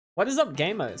What is up,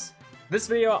 gamers? This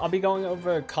video I'll be going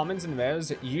over commons and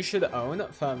rares you should own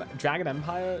from Dragon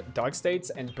Empire, Dark States,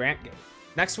 and Brantgate.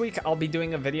 Next week I'll be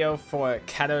doing a video for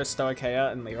Keter,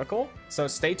 Stoicheia, and Lyrical, so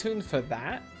stay tuned for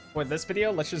that. For this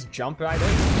video, let's just jump right in.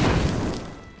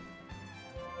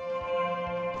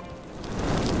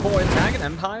 For Dragon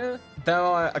Empire, there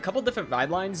are a couple different ride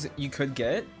lines you could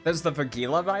get. There's the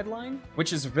Vergila ride line,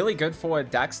 which is really good for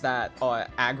decks that are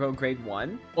aggro grade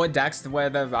 1, or decks where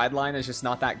the ride line is just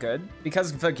not that good,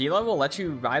 because Vergila will let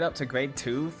you ride up to grade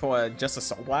 2 for just a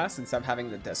Soul Blast instead of having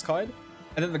the discard.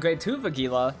 And then the grade 2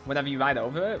 Vergila, whenever you ride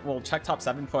over it, will check top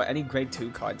 7 for any grade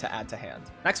 2 card to add to hand.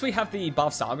 Next we have the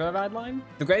Balsaga ride line.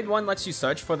 The grade 1 lets you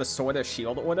search for the Sword or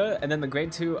Shield order, and then the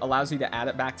grade 2 allows you to add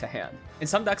it back to hand. In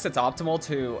some decks it's optimal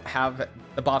to have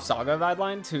the Balsaga ride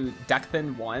line to deck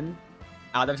thin 1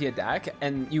 out of your deck,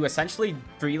 and you essentially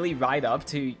freely ride up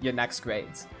to your next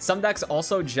grades. Some decks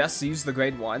also just use the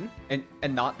grade 1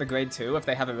 and not the grade 2 if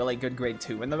they have a really good grade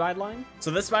 2 in the ride line.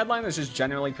 So this ride line is just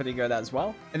generally pretty good as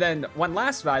well. And then one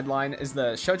last ride line is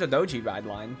the Shoujo Doji ride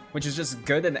line, which is just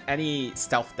good in any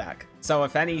stealth deck. So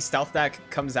if any stealth deck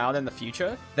comes out in the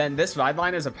future, then this ride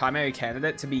line is a primary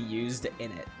candidate to be used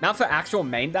in it. Now for actual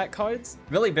main deck cards,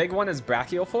 really big one is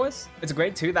Brachial Force. It's a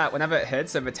grade 2 that whenever it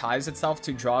hits, it retires itself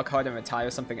to draw a card and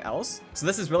retire something else. So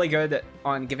this is really good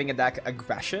on giving a deck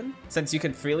aggression, since you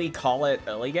can freely call it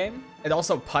early game. It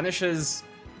also punishes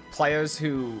players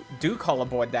who do call a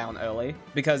board down early,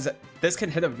 because this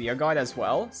can hit a rear guard as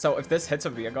well. So if this hits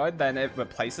a rear guard, then it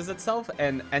replaces itself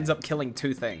and ends up killing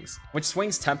 2 things, which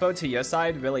swings tempo to your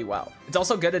side really well. It's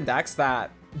also good in decks that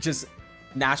just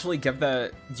naturally give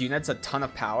the units a ton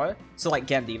of power. So like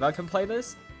Gandiva can play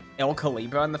this, Il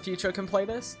Calibra in the future can play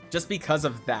this, just because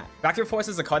of that. Brachial Force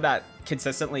is a card that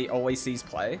consistently always sees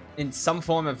play in some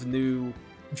form of new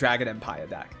Dragon Empire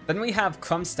deck. Then we have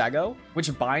Crum Stego,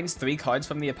 which binds 3 cards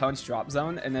from the opponent's drop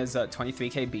zone and is a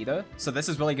 23k beater. So this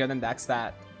is really good in decks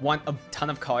that want a ton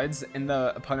of cards in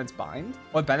the opponent's bind,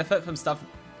 or benefit from stuff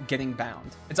getting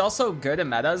bound. It's also good in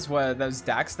metas where there's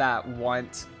decks that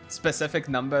want specific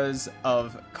numbers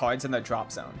of cards in their drop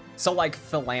zone. So like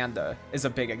Philander is a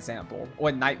big example,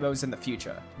 or Night Rose in the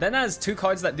future. Then as 2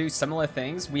 cards that do similar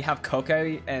things, we have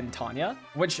Koke and Tanya,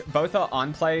 which both are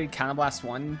on play, Counterblast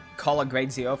 1, call a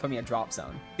grade 0 from your drop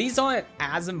zone. These aren't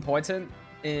as important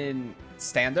in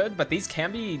standard, but these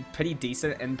can be pretty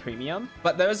decent in premium.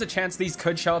 But there is a chance these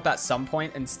could show up at some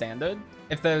point in standard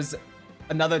if there's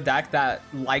another deck that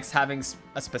likes having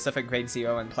a specific grade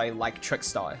 0 in play, like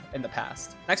Trickstar in the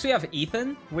past. Next we have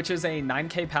Ethan, which is a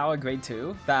 9k power grade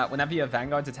 2 that whenever your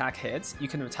Vanguard's attack hits, you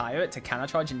can retire it to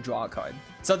countercharge and draw a card.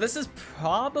 So this is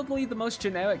probably the most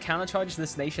generic countercharge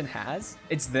this nation has.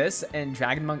 It's this and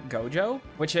Dragon Monk Gojo,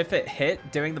 which if it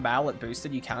hit during the battle it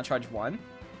boosted, you countercharge 1.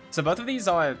 So both of these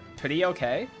are pretty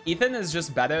okay. Ethan is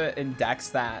just better in decks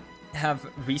that have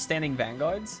restanding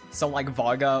Vanguards, so like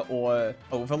Varga or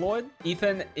Overlord.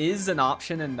 Ethan is an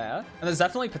option in there, and there's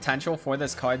definitely potential for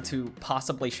this card to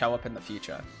possibly show up in the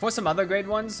future. For some other grade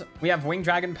ones, we have Winged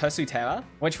Dragon Persutera,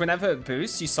 which whenever it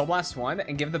boosts, you Soul Blast 1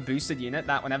 and give the boosted unit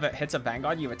that whenever it hits a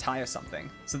Vanguard, you retire something.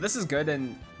 So this is good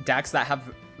in decks that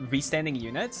have restanding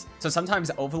units. So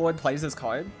sometimes Overlord plays this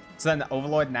card, so then the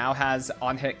Overlord now has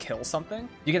on hit kill something.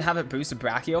 You can have it boost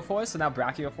Brachial Force, so now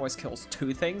Brachial Force kills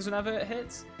 2 things whenever it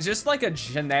hits. It's just like a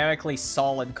generically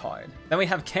solid card. Then we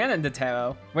have Cannon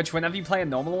Detero, which whenever you play a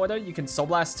normal order, you can Soul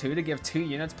Blast 2 to give 2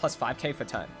 units plus 5k for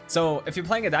turn. So if you're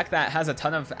playing a deck that has a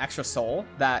ton of extra soul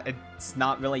that it's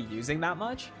not really using that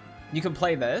much, you can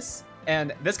play this.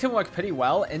 And this can work pretty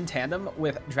well in tandem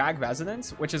with Drag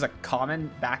Resonance, which is a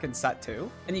common back in set 2.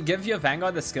 And you give your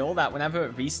Vanguard the skill that whenever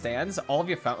it restands, all of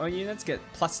your front row units get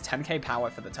plus 10k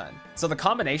power for the turn. So the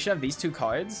combination of these 2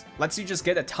 cards lets you just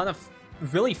get a ton of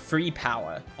really free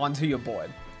power onto your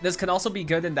board. This can also be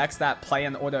good in decks that play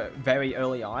an order very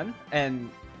early on,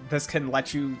 and this can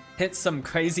let you hit some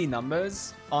crazy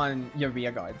numbers on your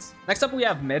rear guards. Next up we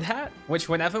have Mid-Hat, which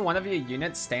whenever one of your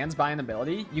units stands by an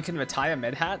ability, you can retire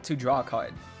Mid-Hat to draw a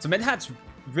card. So Mid-Hat's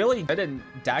really good in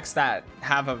decks that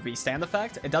have a restand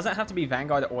effect. It doesn't have to be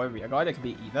Vanguard or rear guard, it could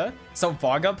be either. So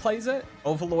Varga plays it,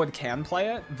 Overlord can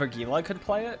play it, Vergila could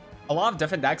play it. A lot of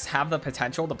different decks have the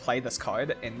potential to play this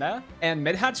card in there, and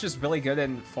Mid-Hat's just really good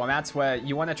in formats where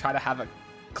you want to try to have a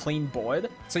clean board,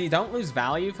 so you don't lose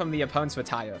value from the opponent's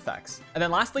retire effects. And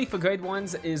then lastly for grade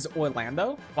 1s is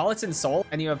Orlando. While it's in Soul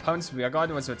and your opponent's rearguard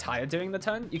was retired during the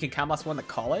turn, you can counterblast 1 to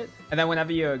call it, and then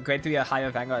whenever your grade 3 or higher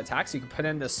Vanguard attacks, you can put it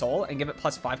into Soul and give it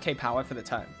plus 5k power for the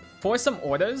turn. For some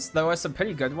orders, there are some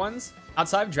pretty good ones.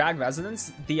 Outside of Drag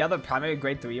Resonance, the other primary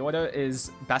grade 3 order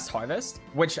is Best Harvest,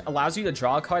 which allows you to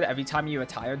draw a card every time you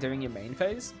retire during your main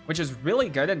phase, which is really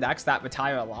good in decks that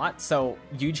retire a lot, so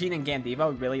Eugene and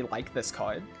Gandiva really like this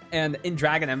card. And in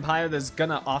Dragon Empire, there's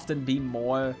gonna often be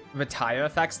more retire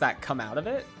effects that come out of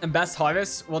it, and Best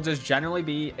Harvest will just generally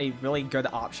be a really good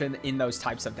option in those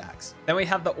types of decks. Then we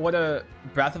have the order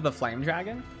Breath of the Flame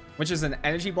Dragon, which is an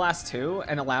Energy Blast 2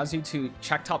 and allows you to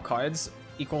check top cards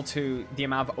equal to the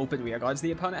amount of open rearguards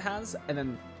the opponent has, and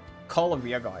then call a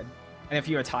rearguard. And if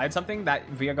you retired something, that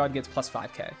rearguard gets plus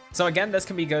 5k. So again, this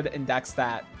can be good in decks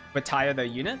that retire their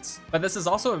units, but this is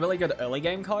also a really good early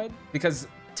game card because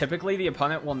typically the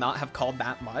opponent will not have called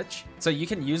that much. So you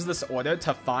can use this order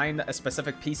to find a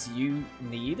specific piece you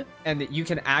need and you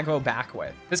can aggro back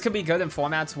with. This can be good in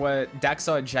formats where decks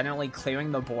are generally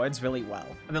clearing the boards really well.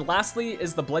 And then lastly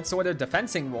is the Blitz Order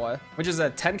Defensing Roar, which is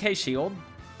a 10k shield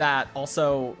that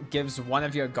also gives one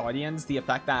of your guardians the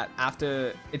effect that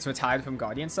after it's retired from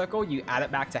Guardian Circle, you add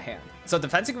it back to hand. So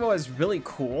Defensing Roar is really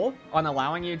cool on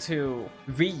allowing you to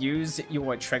reuse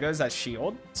your triggers as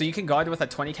shield. So you can guard with a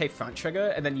 20k front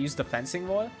trigger and then use Defensing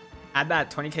Roar, add that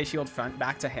 20k shield front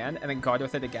back to hand, and then guard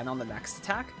with it again on the next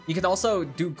attack. You can also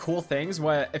do cool things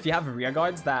where if you have rear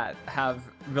guards that have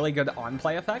really good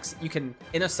on-play effects, you can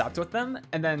intercept with them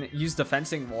and then use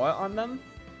Defensing Roar on them.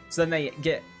 So then they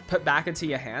get put back into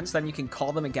your hands, then you can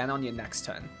call them again on your next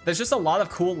turn. There's just a lot of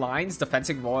cool lines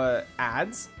Defensing Roar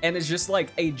adds, and it's just like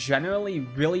a generally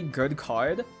really good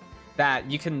card that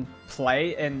you can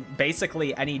play in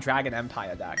basically any Dragon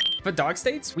Empire deck. For Dark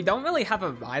States, we don't really have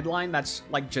a ride line that's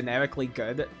like generically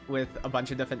good with a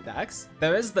bunch of different decks.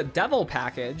 There is the Devil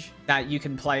package that you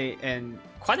can play in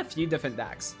quite a few different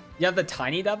decks. You have the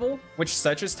Tiny Devil, which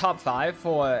searches top 5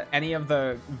 for any of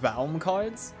the Realm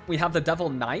cards. We have the Devil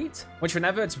Knight, which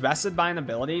whenever it's rested by an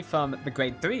ability from the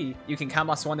grade 3, you can count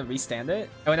 +1 to restand it.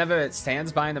 And whenever it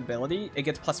stands by an ability, it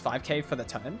gets plus 5k for the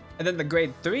turn. And then the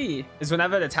grade 3 is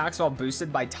whenever it attacks while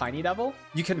boosted by Tiny Devil,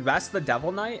 you can rest the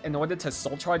Devil Knight in order to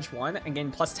Soul Charge 1 and gain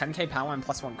plus 10k power and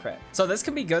 +1 crit. So this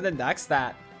can be good in decks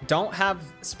that don't have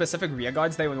specific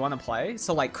rearguards they would want to play.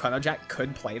 So like Chrono Jet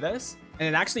could play this.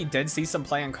 And it actually did see some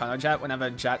play on Chrono Jet whenever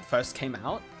Jet first came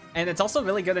out. And it's also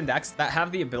really good in decks that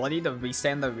have the ability to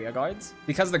restand the rearguards,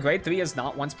 because the grade 3 is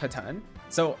not once per turn.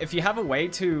 So if you have a way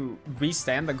to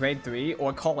restand the grade 3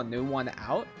 or call a new one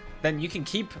out, then you can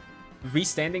keep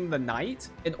restanding the Knight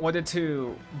in order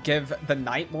to give the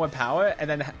Knight more power and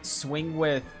then swing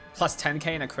with plus 10k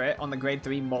and a crit on the grade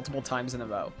 3 multiple times in a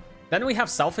row. Then we have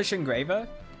Selfish Engraver,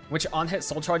 which on hit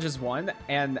soul charges 1,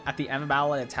 and at the end of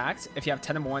battle it attacks. If you have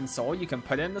 10 or more in soul, you can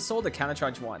put it in the soul to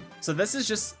countercharge 1. So this is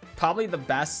just probably the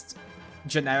best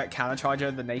generic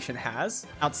countercharger the nation has,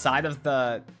 outside of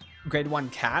the grade 1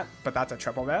 cat, but that's a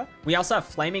triple rare. We also have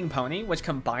Flaming Pony, which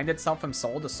combined itself from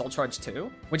soul to soul charge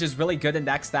 2, which is really good in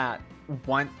decks that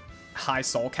want high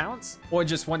soul counts, or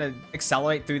just want to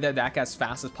accelerate through their deck as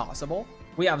fast as possible.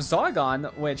 We have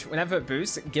Zargon, which whenever it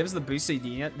boosts, gives the boosted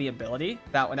unit the ability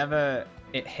that whenever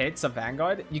it hits a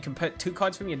Vanguard, you can put 2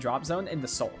 cards from your drop zone into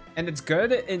soul. And it's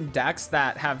good in decks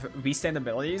that have restand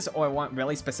abilities or want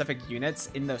really specific units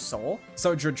in their soul.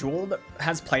 So Jejuled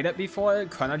has played it before,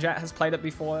 Chrono Jet has played it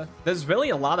before. There's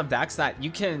really a lot of decks that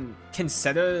you can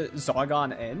consider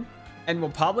Zargon in, and we'll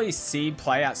probably see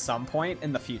play at some point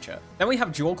in the future. Then we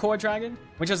have Jewel Core Dragon,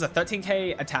 which is a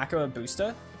 13k attacker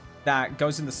booster that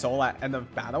goes into soul at end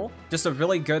of battle. Just a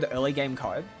really good early game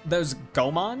card. There's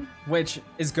Gomon, which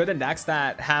is good in decks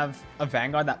that have a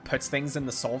Vanguard that puts things in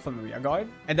the soul from rearguard,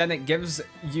 and then it gives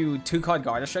you 2-card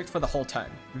guard restrict for the whole turn.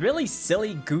 Really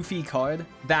silly, goofy card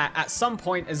that at some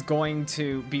point is going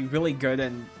to be really good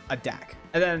in a deck.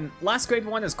 And then last grade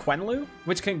 1 is Quenlu,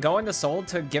 which can go into soul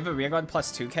to give a rearguard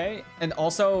plus 2k, and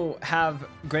also have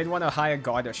grade 1 or higher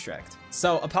guard restrict.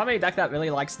 So a primary deck that really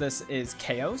likes this is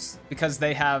Chaos, because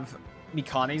they have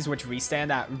Mikanis which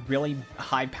restand at really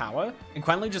high power, and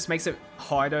Quenlu just makes it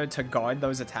harder to guard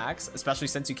those attacks, especially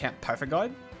since you can't perfect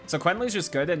guard. So Quenlu's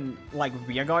just good in like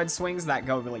rearguard swings that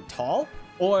go really tall,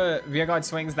 or rearguard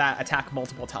swings that attack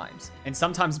multiple times, and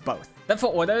sometimes both. Then for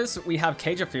orders, we have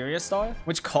Cage of Furious Star,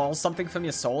 which calls something from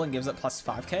your soul and gives it plus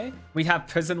 5k. We have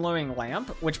Prison Luring Lamp,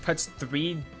 which puts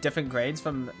 3 different grades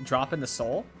from drop into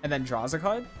soul, and then draws a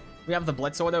card. We have the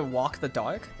Blitz Order Walk the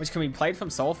Dark, which can be played from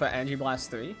soul for Energy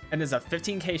Blast 3, and is a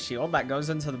 15k shield that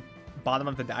goes into the bottom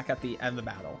of the deck at the end of the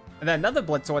battle. And then another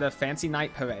Blitz Order, Fancy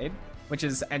Night Parade, which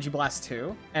is Energy Blast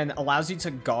 2, and allows you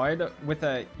to guard with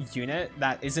a unit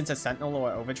that isn't a Sentinel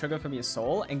or Overtrigger from your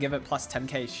soul and give it plus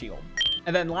 10k shield.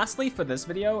 And then lastly for this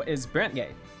video is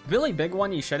Brantgate. Really big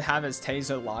one you should have is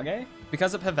Taser Lage,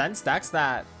 because it prevents decks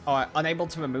that are unable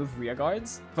to remove rear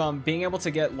guards from being able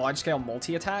to get large-scale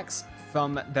multi-attacks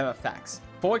from their effects.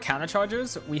 For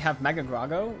counterchargers, we have Mega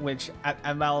Grago, which at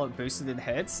ML boosted in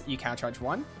hits, you countercharge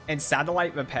 1, and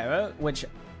Satellite Repairer, which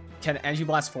can Energy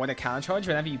Blast 4 to countercharge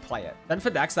whenever you play it. Then for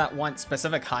decks that want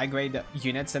specific high-grade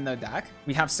units in their deck,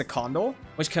 we have Secondal,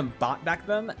 which can bot deck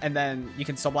them, and then you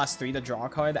can Soul Blast 3 to draw a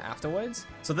card afterwards.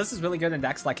 So this is really good in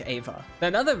decks like Ava.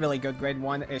 Then another really good grade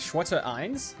 1 is Schwarzer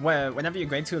Eins, where whenever your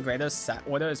grade 2 or greater set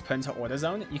order is put into Order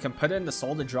Zone, you can put it in the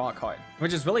Soul to draw a card,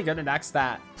 which is really good in decks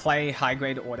that play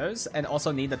high-grade orders and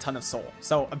also need a ton of Soul.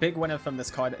 So a big winner from this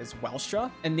card is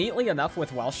Welstra. And neatly enough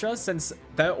with Welstra, since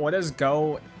their orders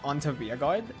go onto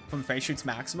Rearguard from Face Shoots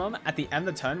maximum, at the end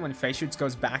of the turn when Face Shoots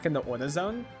goes back in the Order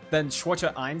Zone, then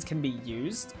Schwarzer Eins can be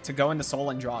used to go into Soul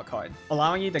and draw a card,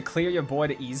 allowing you to clear your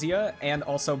board easier and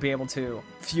also be able to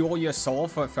fuel your Soul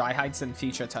for Freiheits in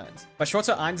future turns. But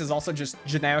Schwarzer Eins is also just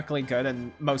generically good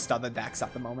in most other decks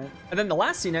at the moment. And then the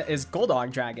last unit is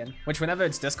Goldog Dragon, which whenever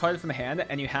it's discarded from hand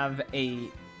and you have a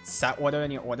set order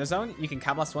in your Order Zone, you can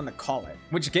Counterblast 1 to call it,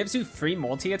 which gives you free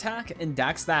multi-attack in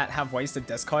decks that have ways to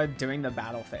discard during the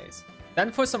battle phase. Then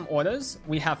for some orders,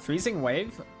 we have Freezing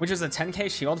Wave, which is a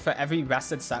 10k shield for every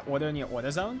rested set order in your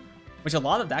Order Zone, which a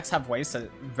lot of decks have ways to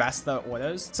rest their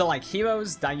orders. So like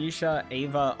Heroes, Daisha,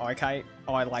 Ava, Archetype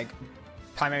are like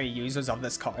primary users of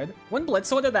this card. One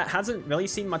Blitz order that hasn't really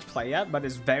seen much play yet, but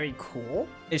is very cool,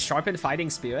 is Sharpened Fighting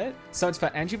Spirit. So it's for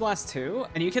Energy Blast 2,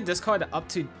 and you can discard up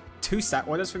to 2 set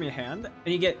orders from your hand,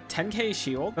 and you get 10k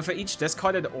shield, but for each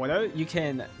discarded order, you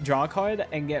can draw a card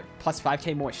and get plus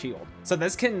 5k more shield. So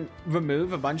this can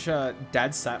remove a bunch of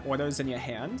dead set orders in your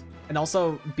hand, and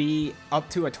also be up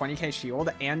to a 20k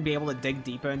shield, and be able to dig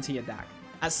deeper into your deck.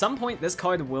 At some point, this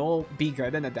card will be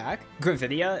good in a deck.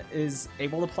 Gravidia is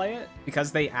able to play it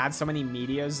because they add so many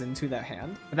meteors into their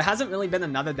hand. But there hasn't really been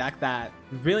another deck that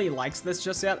really likes this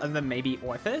just yet, other than maybe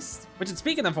Orthist. Which,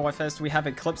 speaking of Orthist, we have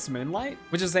Eclipse Moonlight,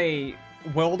 which is a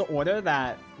world order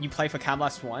that you play for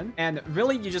Counterblast 1, and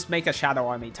really you just make a Shadow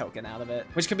Army token out of it,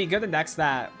 which can be good in decks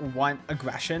that want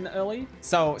aggression early.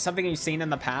 So something you've seen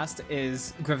in the past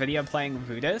is Gravidia playing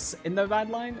Rudis in the red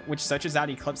line, which searches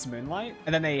out Eclipse Moonlight,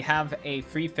 and then they have a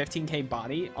free 15k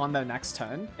body on their next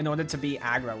turn in order to be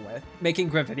aggro with, making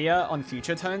Gravidia on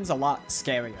future turns a lot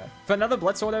scarier. For another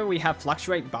Blitz order, we have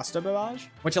Fluctuate Buster Barrage,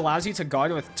 which allows you to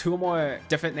guard with 2 or more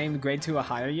different named grade 2 or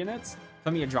higher units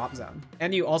from your drop zone.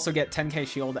 And you also get 10k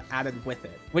shield added with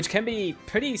it, which can be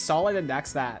pretty solid in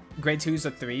decks that grade 2s or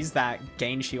 3s that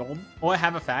gain shield or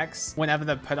have effects whenever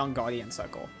they're put on Guardian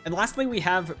Circle. And lastly, we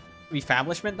have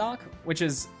Refablishment Dock, which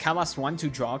is Counterblast 1 to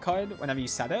draw a card whenever you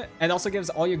set it, and also gives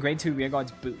all your grade 2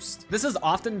 rearguards boost. This is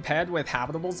often paired with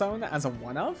Habitable Zone as a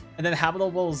one-of, and then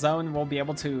Habitable Zone will be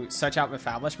able to search out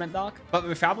Refablishment Dock, but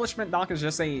Refablishment Dock is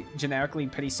just a generically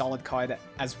pretty solid card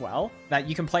as well, that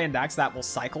you can play in decks that will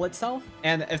cycle itself,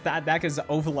 and if that deck is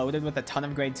overloaded with a ton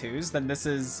of grade 2s, then this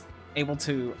is able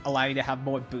to allow you to have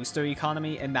more booster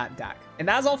economy in that deck. And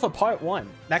that's all for part 1.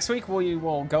 Next week we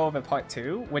will go over part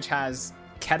 2, which has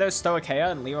Keter,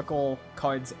 Stoicheia, and lyrical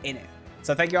cards in it.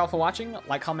 So thank you all for watching.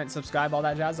 Like, comment, subscribe, all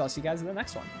that jazz. I'll see you guys in the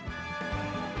next one.